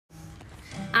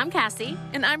I'm Cassie.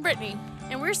 And I'm Brittany.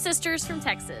 And we're sisters from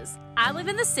Texas. I live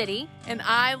in the city. And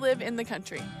I live in the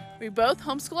country. We both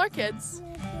homeschool our kids.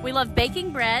 We love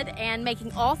baking bread and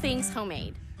making all things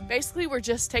homemade. Basically, we're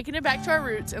just taking it back to our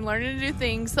roots and learning to do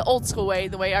things the old school way,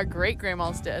 the way our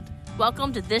great-grandmas did.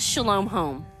 Welcome to this Shalom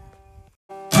home.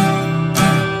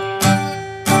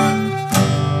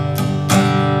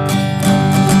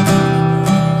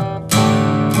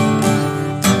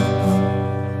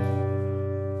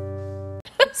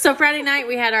 So Friday night,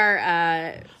 we had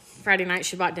our Friday night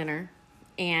Shabbat dinner,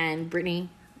 and Brittany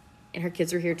and her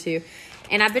kids were here too.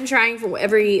 And I've been trying for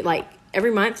every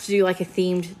month to do like a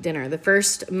themed dinner. The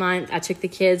first month, I took the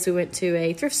kids. We went to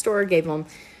a thrift store, gave them,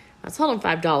 I told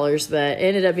them $5, but it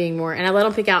ended up being more. And I let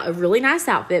them pick out a really nice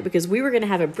outfit because we were going to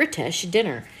have a British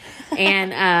dinner.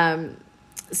 And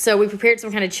so we prepared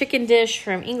some kind of chicken dish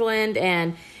from England,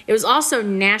 and it was also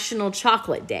National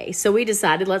Chocolate Day. So we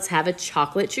decided let's have a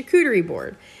chocolate charcuterie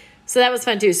board. So that was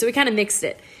fun too. So we kind of mixed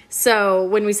it. So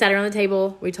when we sat around the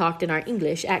table, we talked in our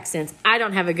English accents. I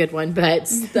don't have a good one, but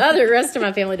the rest of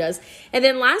my family does. And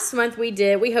then last month we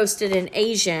hosted an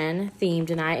Asian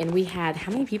themed night, and we had,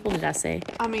 how many people did I say?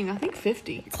 I think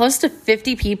 50. Close to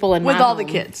 50 people in my With all home.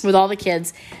 the kids. With all the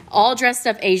kids. All dressed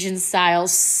up Asian style,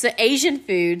 Asian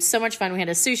food. So much fun. We had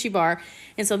a sushi bar.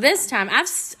 And so this time, I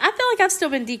feel like I've still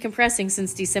been decompressing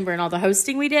since December and all the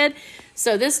hosting we did.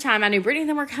 So this time, I knew Brittany and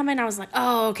them were coming. I was like,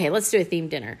 oh, okay, let's do a themed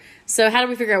dinner. So how did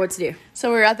we figure out what to do? So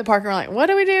we were at the park and we're like, what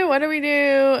do we do? What do we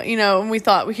do? You know, and we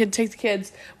thought we could take the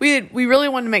kids. We really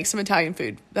wanted to make some Italian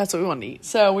food. That's what we wanted to eat.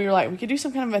 So we were like, we could do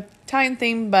some kind of Italian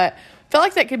theme, but felt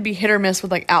like that could be hit or miss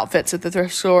with like outfits at the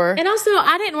thrift store. And also,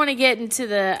 I didn't want to get into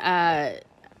the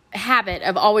habit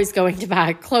of always going to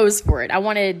buy clothes for it. I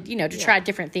wanted, to try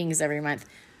different things every month.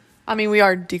 We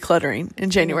are decluttering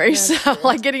in January, so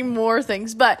like getting more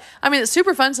things. But it's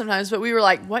super fun sometimes, but we were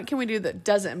like, what can we do that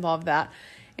doesn't involve that?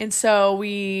 And so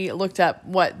we looked up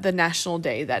what the national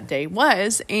day that day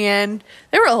was, and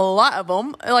there were a lot of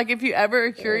them. Like if you ever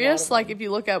are curious, like if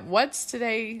you look up what's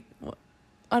today,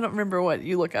 I don't remember what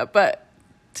you look up, but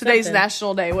today's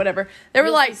national day, whatever. There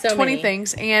were like 20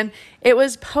 things, and it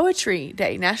was Poetry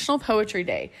Day, National Poetry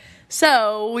Day.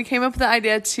 So we came up with the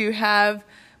idea to have,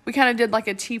 we kind of did like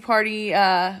a tea party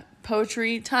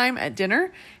poetry time at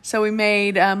dinner. So we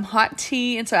made hot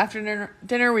tea. And so after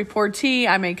dinner, we poured tea.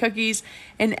 I made cookies.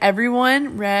 And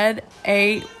everyone read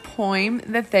a poem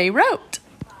that they wrote.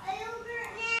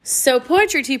 So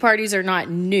poetry tea parties are not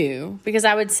new, because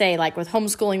I would say like with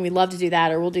homeschooling, we love to do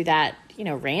that, or we'll do that,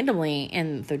 randomly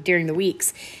during the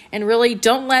weeks. And really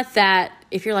don't let that,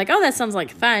 if you're like, oh, that sounds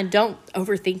like fun, don't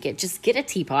overthink it. Just get a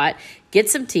teapot, get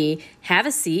some tea, have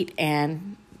a seat,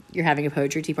 and you're having a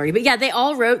poetry tea party. But yeah, they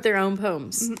all wrote their own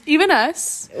poems. Even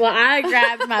us. Well, I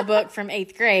grabbed my book from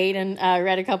 8th grade and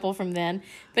read a couple from then.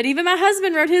 But even my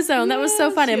husband wrote his own. That was so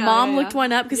fun. And Mom looked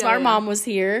one up because our mom was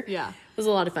here. Yeah. It was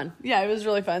a lot of fun. Yeah, it was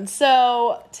really fun.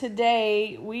 So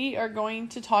today we are going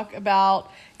to talk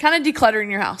about kind of decluttering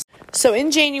your house. So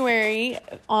in January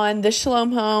on the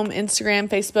Shalom Home, Instagram,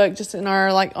 Facebook, just in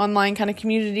our like online kind of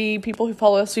community, people who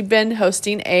follow us, we've been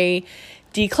hosting a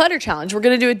declutter challenge. We're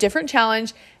going to do a different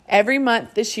challenge every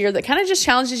month this year that kind of just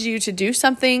challenges you to do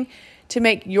something to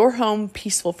make your home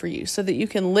peaceful for you so that you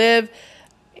can live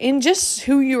in just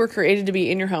who you were created to be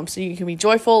in your home. So you can be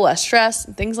joyful, less stressed,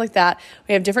 and things like that.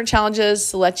 We have different challenges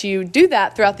to let you do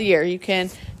that throughout the year. You can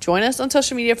join us on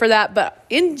social media for that. But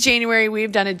in January,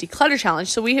 we've done a declutter challenge.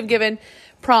 So we have given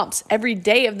prompts every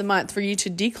day of the month for you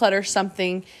to declutter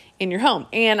something in your home.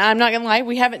 And I'm not going to lie,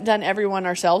 we haven't done every one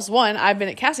ourselves. One, I've been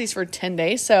at Cassie's for 10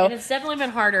 days. And it's definitely been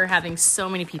harder having so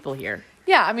many people here.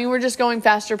 Yeah, we're just going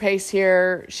faster pace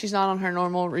here. She's not on her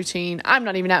normal routine. I'm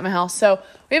not even at my house. So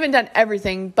we haven't done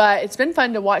everything, but it's been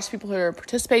fun to watch people who are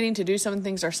participating, to do some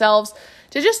things ourselves,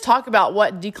 to just talk about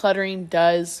what decluttering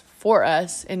does for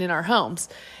us and in our homes.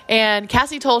 And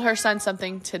Cassie told her son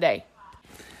something today.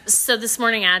 So this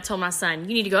morning I told my son,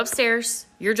 you need to go upstairs.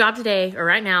 Your job today or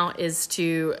right now is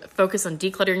to focus on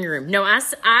decluttering your room. No,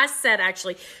 I said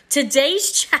actually,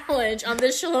 today's challenge on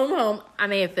this Shalom Home, I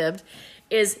may have fibbed,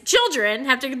 is children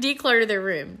have to declutter their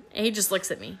room. And he just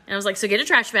looks at me. And I was like, so get a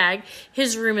trash bag.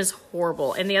 His room is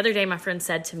horrible. And the other day my friend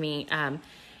said to me,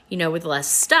 with less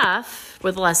stuff,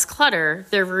 with less clutter,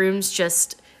 their rooms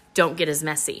just don't get as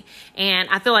messy. And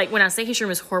I feel like when I say his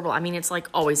room is horrible, it's like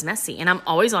always messy. And I'm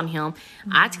always on him.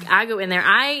 Mm-hmm. I go in there.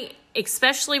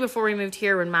 Especially before we moved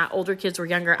here when my older kids were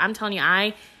younger, I'm telling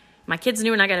you, my kids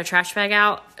knew when I got a trash bag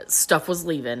out, stuff was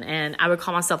leaving. And I would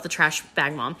call myself the trash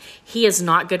bag mom. He is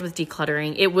not good with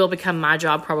decluttering. It will become my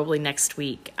job probably next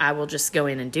week. I will just go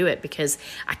in and do it because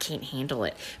I can't handle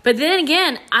it. But then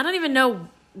again, I don't even know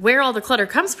where all the clutter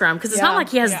comes from, because it's not like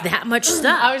he has that much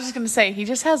stuff. I was just gonna say he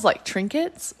just has like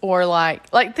trinkets or like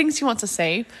things he wants to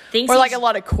save, or like a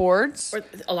lot of cords,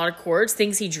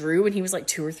 things he drew when he was like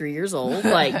 2 or 3 years old.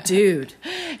 Like, dude,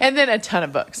 and then a ton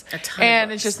of books,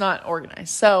 it's just not organized.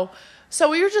 So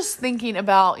we were just thinking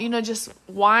about, just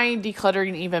why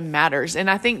decluttering even matters. And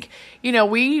I think,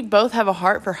 we both have a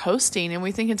heart for hosting, and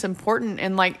we think it's important.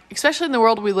 And like, especially in the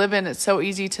world we live in, it's so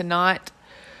easy to not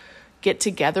get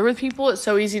together with people. It's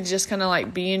so easy to just kind of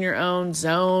like be in your own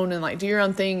zone and like do your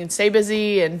own thing and stay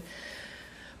busy.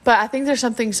 But I think there's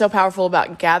something so powerful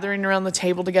about gathering around the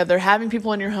table together, having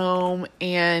people in your home.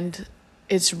 And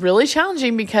it's really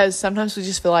challenging because sometimes we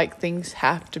just feel like things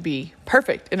have to be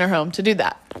perfect in our home to do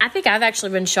that. I think I've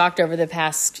actually been shocked over the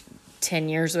past 10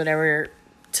 years or whatever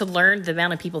to learn the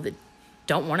amount of people that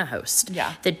don't want to host,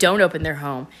 that don't open their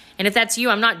home. And if that's you,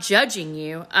 I'm not judging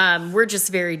you. We're just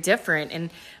very different. And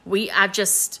I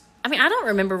don't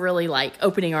remember really like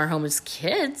opening our home as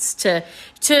kids to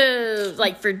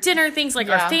like for dinner, things like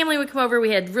our family would come over. We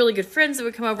had really good friends that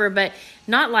would come over, but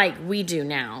not like we do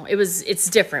now. It's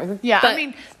different. Yeah.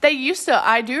 But, they used to,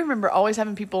 I do remember always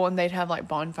having people and they'd have like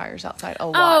bonfires outside a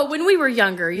lot. Oh, when we were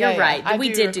younger, you're right.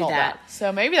 We did do that.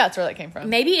 So maybe that's where that came from.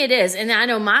 Maybe it is. And I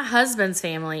know my husband's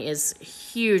family is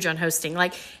huge on hosting.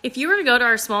 Like if you were to go to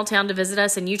our small town to visit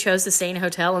us and you chose to stay in a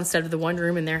hotel instead of the one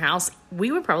room in their house,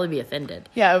 we would probably be offended.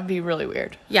 Yeah, it would be really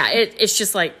weird. Yeah, it's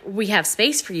just like, we have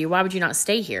space for you. Why would you not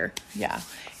stay here? Yeah.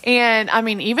 And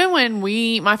even when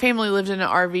my family lived in an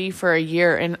RV for a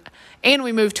year and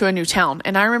we moved to a new town,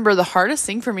 and I remember the hardest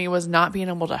thing for me was not being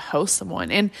able to host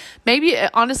someone. And maybe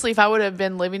honestly, if I would have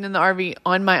been living in the RV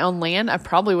on my own land, I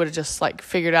probably would have just like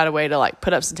figured out a way to like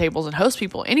put up some tables and host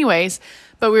people anyways.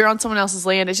 But we were on someone else's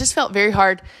land. It just felt very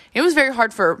hard. It was very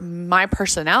hard for my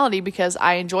personality because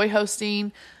I enjoy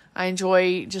hosting. I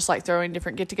enjoy just like throwing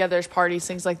different get-togethers, parties,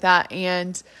 things like that.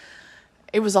 And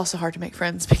it was also hard to make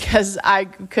friends because I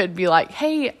could be like,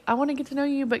 hey, I want to get to know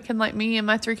you, but can like me and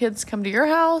my 3 kids come to your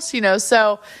house?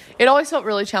 So it always felt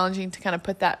really challenging to kind of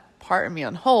put that part of me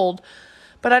on hold.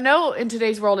 But I know in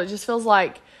today's world, it just feels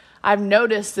like I've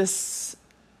noticed this.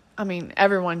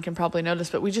 Everyone can probably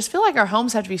notice, but we just feel like our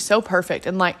homes have to be so perfect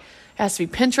and like it has to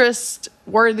be Pinterest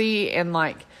worthy, and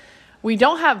like we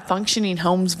don't have functioning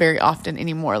homes very often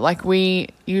anymore. Like we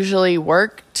usually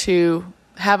work to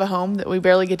have a home that we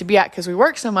barely get to be at because we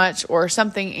work so much or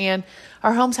something, and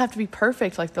our homes have to be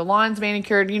perfect, like the lawn's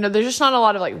manicured. There's just not a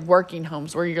lot of like working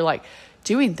homes where you're like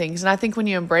doing things. And I think when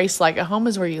you embrace like a home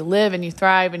is where you live and you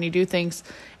thrive and you do things,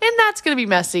 and that's going to be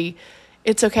messy,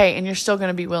 it's okay, and you're still going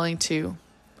to be willing to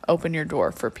open your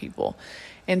door for people.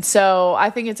 And so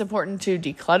I think it's important to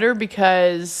declutter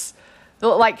because,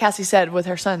 like Cassie said with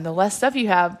her son, the less stuff you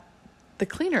have, the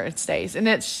cleaner it stays. And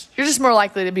you're just more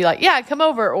likely to be like, yeah, come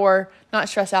over, or not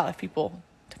stress out if people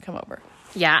to come over.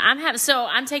 Yeah,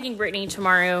 I'm taking Brittany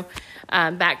tomorrow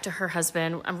back to her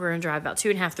husband. I'm going to drive about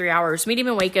 2.5, 3 hours, meet him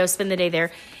in Waco, spend the day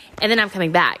there, and then I'm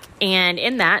coming back. And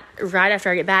in that, right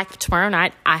after I get back tomorrow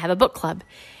night, I have a book club.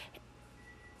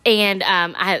 And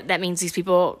that means these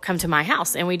people come to my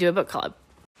house and we do a book club.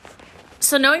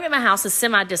 So knowing that my house is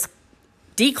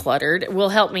decluttered will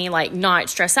help me like not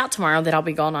stress out tomorrow that I'll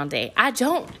be gone all day. I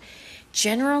don't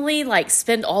generally like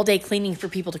spend all day cleaning for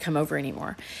people to come over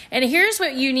anymore. And here's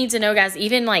what you need to know, guys.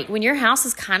 Even like when your house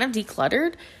is kind of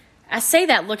decluttered, I say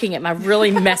that looking at my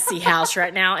really messy house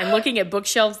right now and looking at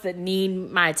bookshelves that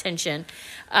need my attention.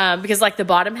 Because like the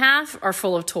bottom half are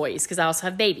full of toys because I also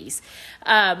have babies.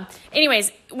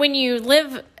 Anyways, when you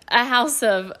live a house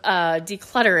of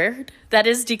decluttered,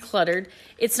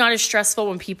 it's not as stressful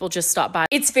when people just stop by.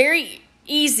 It's very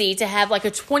easy to have like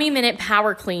a 20-minute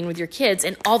power clean with your kids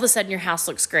and all of a sudden your house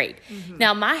looks great. Mm-hmm.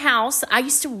 Now my house, I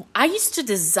used to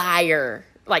desire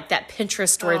like that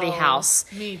Pinterest worthy house.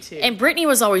 Me too. And Brittany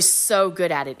was always so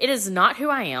good at it. It is not who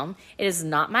I am. It is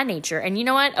not my nature. And you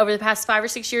know what? Over the past 5 or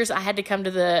 6 years, I had to come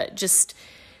to the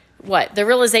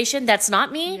realization that's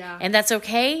not me. Yeah. And that's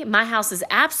okay. My house is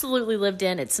absolutely lived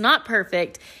in. It's not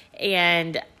perfect.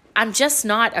 And I'm just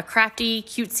not a crafty,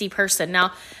 cutesy person.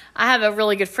 Now, I have a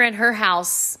really good friend. Her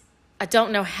house, I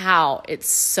don't know how it's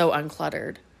so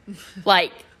uncluttered.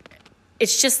 Like,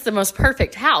 it's just the most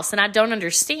perfect house. And I don't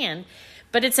understand.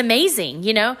 But it's amazing,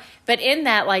 But in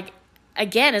that, like,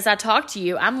 again, as I talk to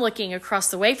you, I'm looking across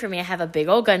the way from me. I have a big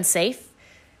old gun safe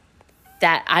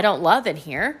that I don't love in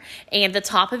here. And the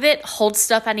top of it holds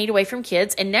stuff I need away from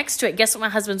kids. And next to it, guess what my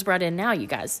husband's brought in now, you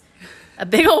guys? A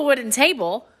big old wooden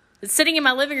table that's sitting in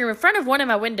my living room in front of one of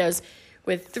my windows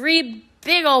with 3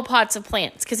 big old pots of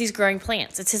plants because he's growing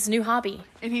plants. It's his new hobby.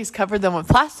 And he's covered them with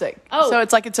plastic. Oh. So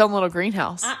it's like its own little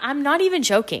greenhouse. I'm not even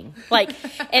joking. Like,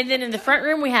 and then in the front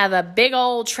room, we have a big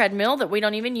old treadmill that we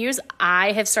don't even use.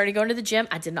 I have started going to the gym.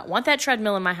 I did not want that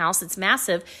treadmill in my house. It's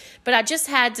massive. But I just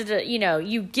had to,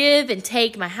 you give and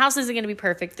take. My house isn't going to be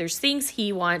perfect. There's things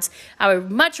he wants. I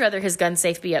would much rather his gun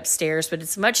safe be upstairs, but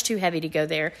it's much too heavy to go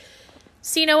there.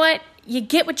 So you know what? You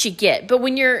get what you get. But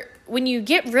when you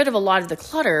get rid of a lot of the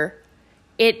clutter,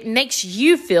 it makes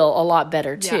you feel a lot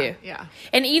better too. Yeah.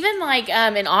 And even like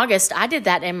in August, I did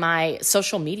that in my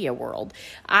social media world.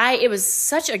 It was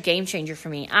such a game changer for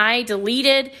me. I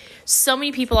deleted so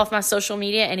many people off my social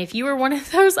media, and if you were one of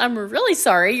those, I'm really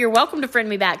sorry. You're welcome to friend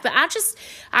me back. But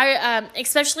I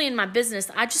especially in my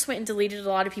business, I just went and deleted a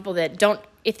lot of people that don't.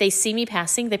 If they see me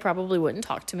passing, they probably wouldn't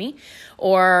talk to me,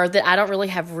 or that I don't really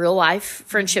have real life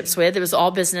friendships with. It was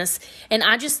all business, and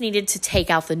I just needed to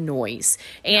take out the noise.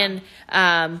 And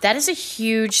that is a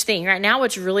huge thing. Right now,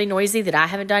 what's really noisy that I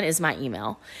haven't done is my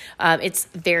email. It's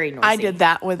very noisy. I did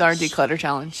that with our declutter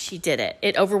challenge. She did it.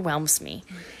 It overwhelms me.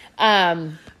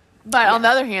 But on the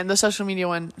other hand, the social media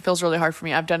one feels really hard for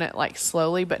me. I've done it like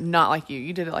slowly, but not like you.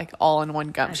 You did it like all in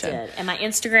one gumption. I did. And my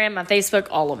Instagram, my Facebook,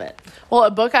 all of it. Well, a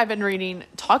book I've been reading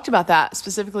talked about that,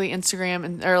 specifically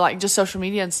Instagram or like just social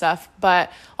media and stuff,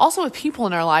 but also with people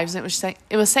in our lives. And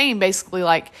it was saying basically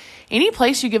like any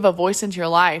place you give a voice into your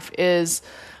life is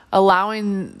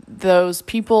allowing those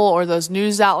people or those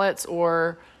news outlets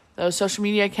or those social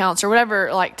media accounts or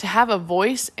whatever, like to have a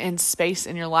voice and space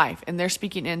in your life. And they're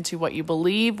speaking into what you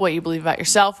believe about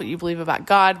yourself, what you believe about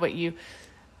God, what you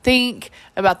think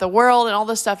about the world and all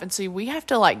this stuff. And so we have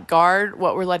to like guard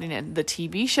what we're letting in. The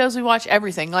TV shows we watch,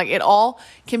 everything, like it all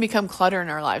can become clutter in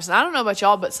our lives. And I don't know about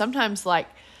y'all, but sometimes like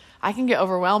I can get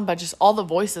overwhelmed by just all the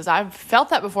voices. I've felt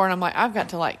that before, and I'm like, I've got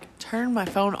to like turn my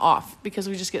phone off because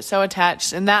we just get so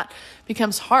attached, and that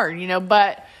becomes hard,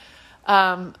 but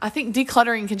I think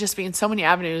decluttering can just be in so many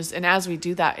avenues. And as we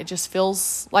do that, it just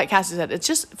feels, like Cassie said, it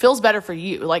just feels better for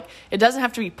you. Like it doesn't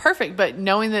have to be perfect, but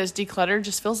knowing that it's decluttered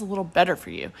just feels a little better for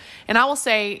you. And I will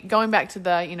say, going back to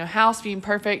the, house being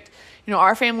perfect,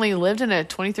 our family lived in a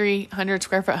 2,300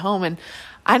 square foot home. And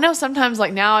I know sometimes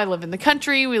like now I live in the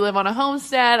country, we live on a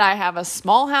homestead. I have a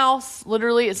small house,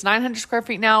 literally it's 900 square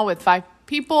feet now with 5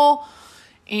 people.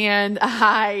 And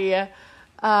I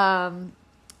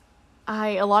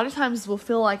a lot of times will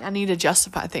feel like I need to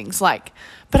justify things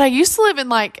but I used to live in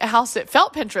like a house that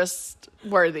felt Pinterest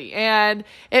worthy, and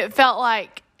it felt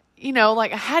like,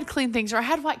 like I had clean things or I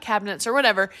had white cabinets or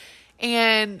whatever.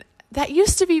 And that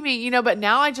used to be me, but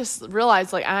now I just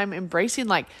realized like I'm embracing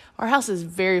like our house is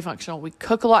very functional. We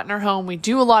cook a lot in our home. We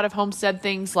do a lot of homestead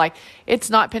things. Like it's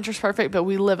not Pinterest perfect, but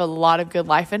we live a lot of good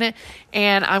life in it.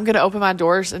 And I'm going to open my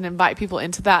doors and invite people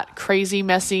into that crazy,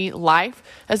 messy life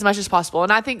as much as possible.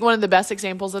 And I think one of the best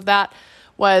examples of that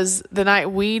was the night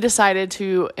we decided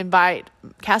to invite,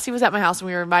 Cassie was at my house and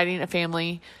we were inviting a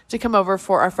family to come over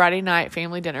for our Friday night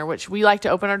family dinner, which we like to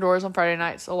open our doors on Friday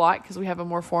nights a lot because we have a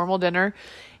more formal dinner.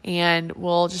 And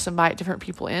we'll just invite different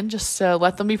people in just to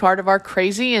let them be part of our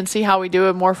crazy and see how we do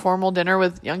a more formal dinner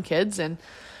with young kids and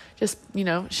just,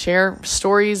 share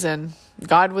stories and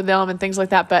God with them and things like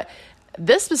that. But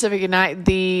this specific night,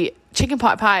 the chicken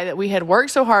pot pie that we had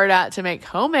worked so hard at to make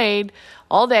homemade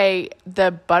all day, the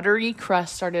buttery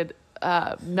crust started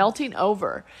melting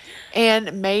over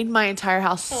and made my entire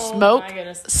house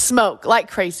smoke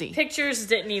like crazy. Pictures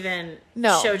didn't even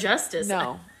show justice.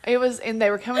 No. It was, and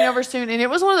they were coming over soon, and it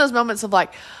was one of those moments of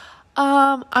like,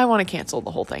 I want to cancel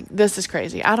the whole thing. This is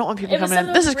crazy. I don't want people coming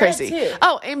in. This is crazy. Too.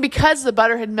 Oh, and because the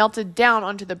butter had melted down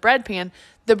onto the bread pan,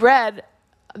 the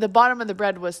bottom of the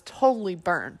bread was totally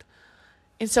burned.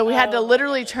 And so we had to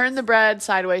literally turn the bread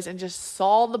sideways and just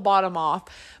saw the bottom off.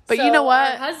 But you know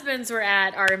what? Our husbands were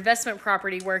at our investment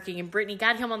property working, and Brittany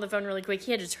got him on the phone really quick.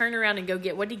 He had to turn around and go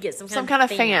get, what did he get? Some kind of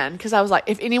fan. Because I was like,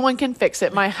 if anyone can fix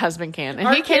it, my husband can. And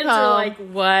our he came kids home. Were like,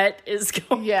 what is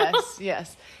going on?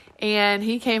 Yes. And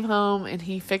he came home and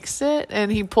he fixed it.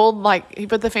 And he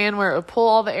put the fan where it would pull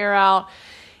all the air out.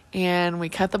 And we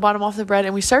cut the bottom off the bread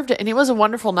and we served it. And it was a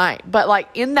wonderful night. But like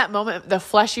in that moment, the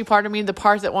fleshy part of me, the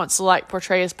part that wants to like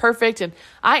portray as perfect. And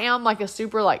I am like a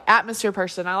super like atmosphere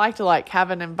person. I like to like have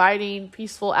an inviting,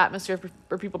 peaceful atmosphere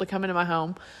for people to come into my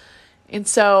home. And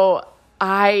so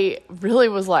I really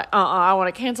was like, I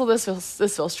want to cancel this.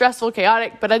 This feels stressful,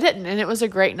 chaotic, but I didn't. And it was a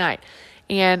great night.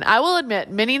 And I will admit,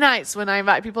 many nights when I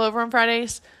invite people over on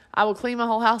Fridays, I will clean my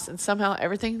whole house and somehow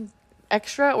everything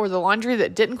extra or the laundry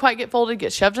that didn't quite get folded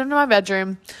gets shoved into my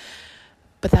bedroom.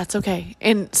 But that's okay.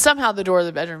 And somehow the door of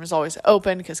the bedroom is always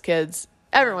open because kids,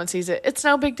 everyone sees it. It's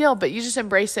no big deal, but you just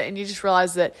embrace it and you just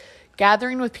realize that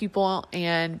gathering with people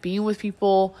and being with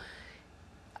people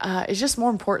is just more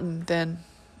important than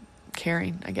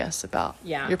caring, I guess, about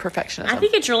your perfectionism. I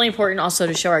think it's really important also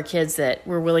to show our kids that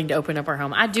we're willing to open up our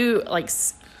home. I do, like,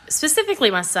 specifically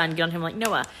my son, get on him like,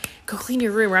 Noah, go clean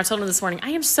your room. Or I told him this morning, I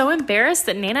am so embarrassed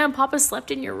that Nana and Papa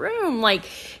slept in your room. Like,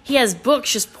 he has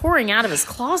books just pouring out of his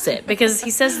closet because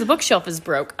he says the bookshelf is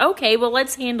broke. Okay, well,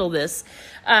 let's handle this.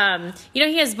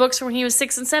 He has books from when he was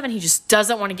 6 and 7 he just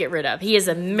doesn't want to get rid of. He is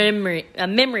a memory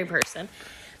person.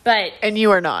 And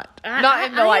you are not. Not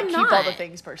in the, keep all the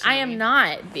things personally. I am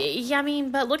not. Yeah, I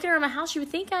mean, but looking around my house, you would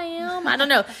think I am. I don't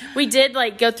know. We did,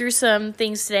 go through some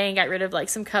things today and got rid of,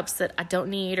 some cups that I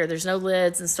don't need or there's no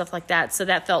lids and stuff like that. So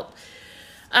that felt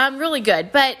really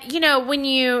good. But,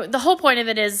 the whole point of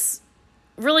it is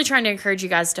really trying to encourage you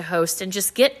guys to host and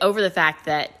just get over the fact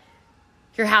that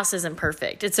your house isn't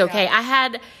perfect. It's okay. Yeah. I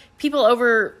had people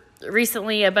over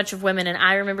recently, a bunch of women, and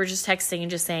I remember just texting and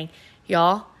just saying,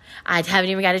 y'all, I haven't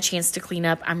even got a chance to clean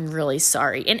up. I'm really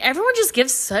sorry. And everyone just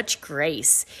gives such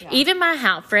grace. Yeah. Even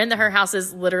my friend, her house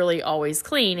is literally always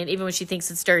clean. And even when she thinks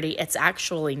it's dirty, it's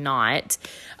actually not.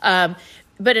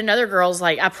 But another girl's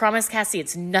like, I promise, Cassie,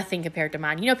 it's nothing compared to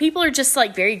mine. People are just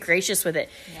very gracious with it.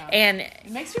 Yeah. And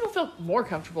it makes people feel more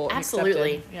comfortable.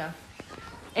 Absolutely. Yeah.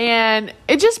 And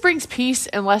it just brings peace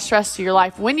and less stress to your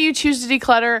life when you choose to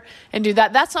declutter and do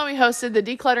that. That's why we hosted the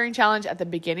decluttering challenge at the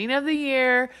beginning of the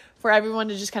year for everyone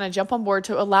to just kind of jump on board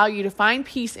to allow you to find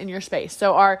peace in your space.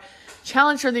 So our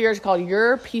challenge for the year is called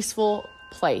Your Peaceful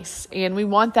Place. And we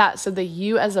want that so that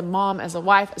you as a mom, as a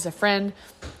wife, as a friend,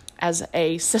 as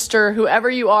a sister, whoever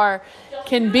you are,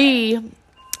 can be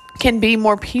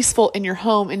more peaceful in your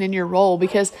home and in your role.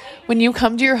 Because when you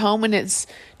come to your home and it's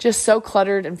just so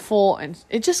cluttered and full, and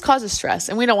it just causes stress,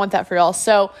 and we don't want that for y'all.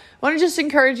 So I want to just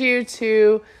encourage you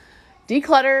to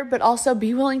declutter, but also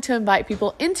be willing to invite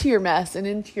people into your mess and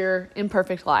into your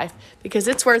imperfect life, because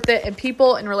it's worth it, and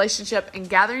people and relationship and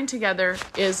gathering together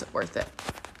is worth it.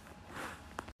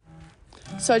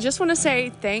 So I just want to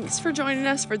say thanks for joining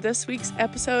us for this week's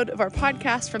episode of our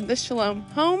podcast from This Shalom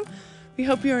Home. We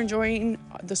hope you're enjoying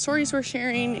the stories we're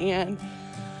sharing and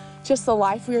just the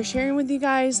life we are sharing with you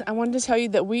guys. I wanted to tell you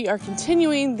that we are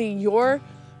continuing the Your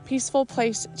Peaceful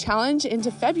Place challenge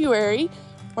into February,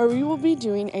 where we will be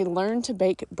doing a Learn to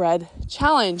Bake Bread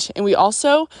challenge. And we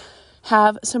also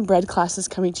have some bread classes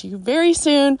coming to you very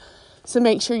soon. So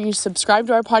make sure you subscribe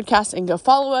to our podcast and go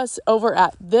follow us over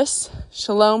at This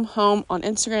Shalom Home on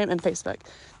Instagram and Facebook.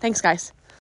 Thanks, guys.